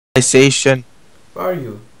Civilization. Where are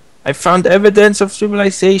you? I found evidence of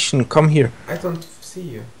civilization. Come here. I don't see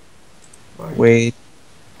you. Where are Wait.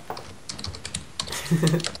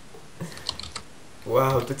 you?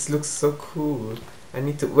 Wow, this looks so cool. I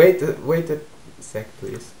need to wait a sec,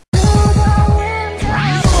 please.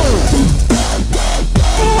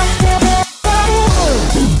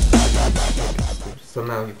 So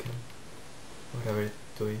now you can whatever it's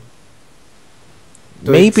doing.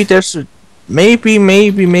 Maybe there's a maybe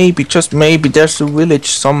just maybe there's a village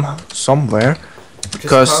somewhere.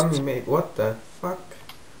 Because just tell me, what the fuck?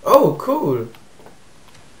 Oh, cool.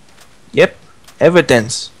 Yep,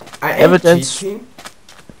 evidence. I ain't Evidence. cheating.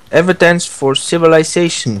 Evidence for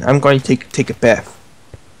civilization. I'm going to take a bath.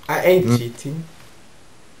 I ain't cheating.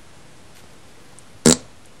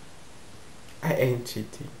 I ain't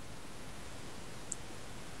cheating.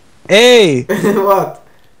 Hey! What?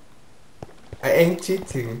 I ain't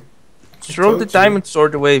cheating. Throw the diamond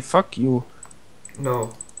sword away. Fuck you.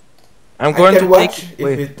 No. I'm going to watch take it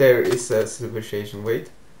away. if there is a civilization.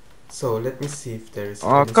 Wait. So let me see if there is.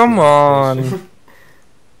 Oh, come on.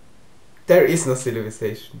 There is no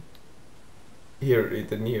civilization here in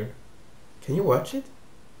the near. Can you watch it?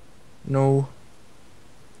 No.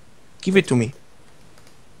 Give it to me.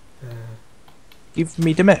 Give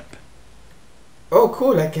me the map. Oh,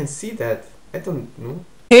 cool! I can see that. I don't know.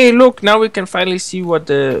 Hey, look! Now we can finally see what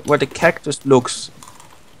the cactus looks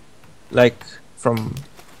like from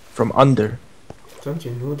under. Don't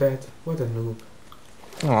you know that? What a noob!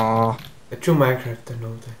 Aww. A true Minecrafter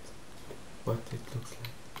know that. What it looks like.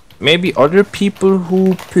 Maybe other people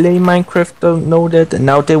who play Minecraft don't know that, and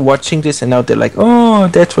now they're watching this, and now they're like, "Oh,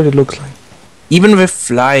 that's what it looks like." Even with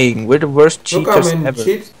flying, we're the worst cheaters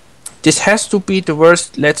ever. This has to be the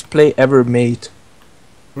worst Let's Play ever made.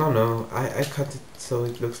 No, I cut it so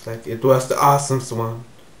it looks like it was the awesomest one.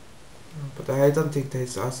 But I don't think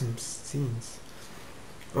there's awesome scenes.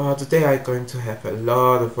 Oh, today I'm going to have a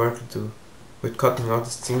lot of work to do with cutting all the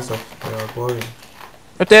scenes off that are boring.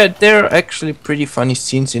 But there are actually pretty funny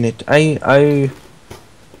scenes in it. I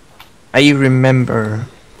remember.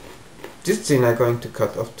 This scene I'm going to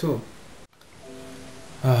cut off too.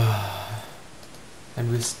 And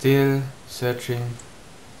we're still searching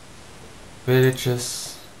villages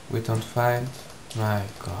we don't find. My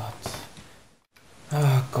god.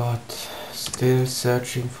 Oh god. Still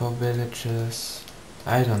searching for villages.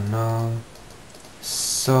 I don't know.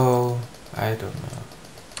 So I don't know.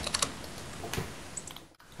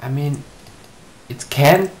 I mean, it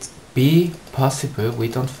can't be possible we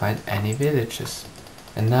don't find any villages.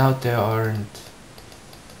 And now there aren't.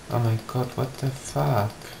 Oh my god, what the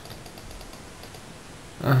fuck?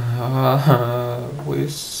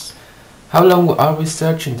 How long are we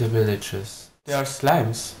searching the villages? There are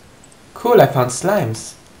slimes. Cool, I found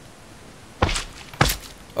slimes.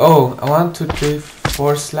 Oh, 1, 2, 3,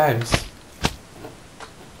 4 slimes.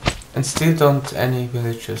 And still don't any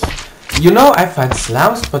villages. You know, I find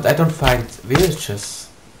slums, but I don't find villages.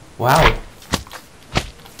 Wow.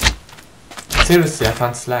 Seriously, I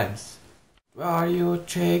found slimes. Where are you,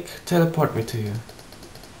 Jake? Teleport me to you.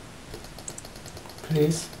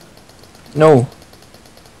 Please. No.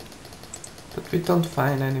 But we don't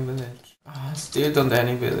find any village. Still don't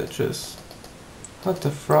any villages. What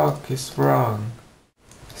the fuck is wrong?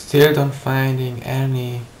 Still don't finding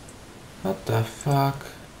any. What the fuck?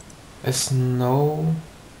 A snow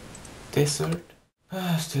desert?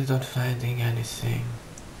 Still don't finding anything.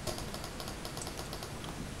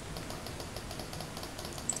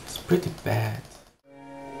 It's pretty bad.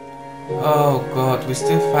 Oh god, we're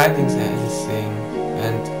still finding anything.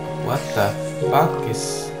 And what the fuck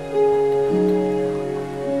is...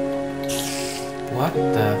 What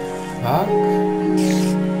the fuck?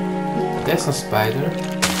 There's no spider.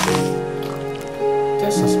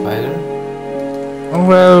 There's no spider. Oh,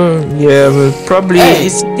 well, yeah, well, probably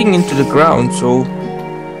he's sitting into the ground, so...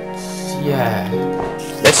 Yeah.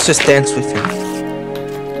 Let's just dance with him.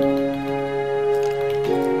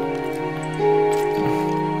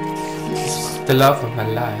 It's the love of my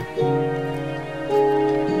life.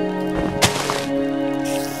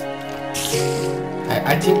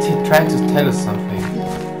 I think he tried to tell us something.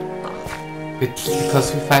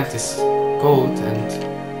 Because we find this gold and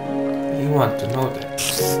he wants to know that.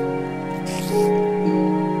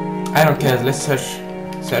 I don't care, let's search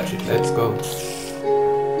it, let's go.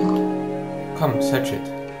 Come, search it,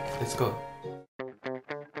 let's go.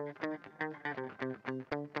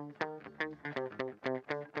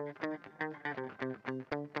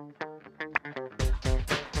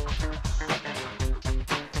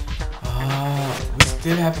 We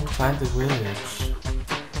still haven't found the village.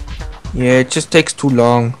 Yeah, it just takes too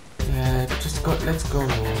long. Yeah, just go let's go.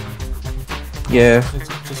 Yeah. Let's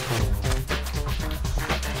just go.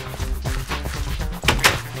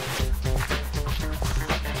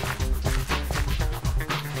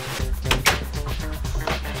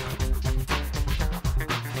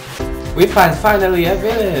 We find finally a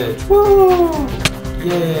village! Woo!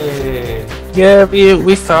 Yay! Yeah,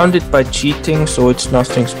 we found it by cheating, so it's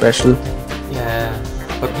nothing special. Yeah,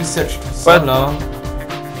 but we searched for so long.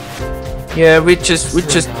 Yeah, we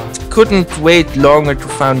just couldn't wait longer to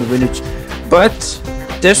find a village. But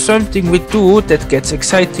there's something we do that gets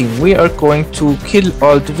exciting. We are going to kill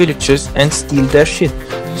all the villagers and steal their shit.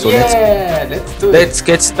 So yeah, let's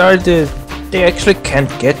get started. They actually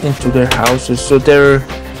can't get into their houses, so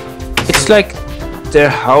it's like their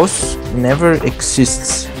house never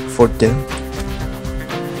exists for them.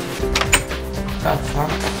 Oh,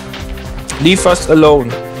 fuck. Leave us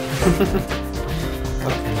alone.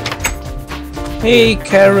 Okay. Hey,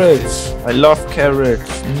 carrots! I love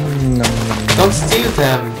carrots. Don't steal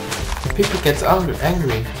them. People get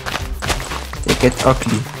angry. They get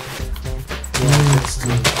ugly. Yeah, that's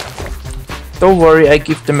true. Don't worry, I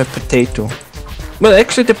give them a potato. Well,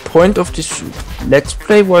 actually the point of this let's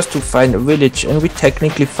play was to find a village, and we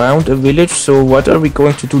technically found a village, so what are we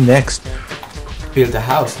going to do next? Build a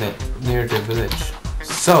house near the village.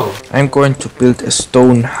 So I'm going to build a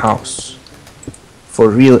stone house for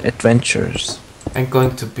real adventures. I'm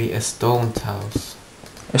going to be a stone house.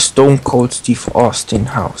 A Stone Cold Steve Austin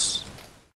house.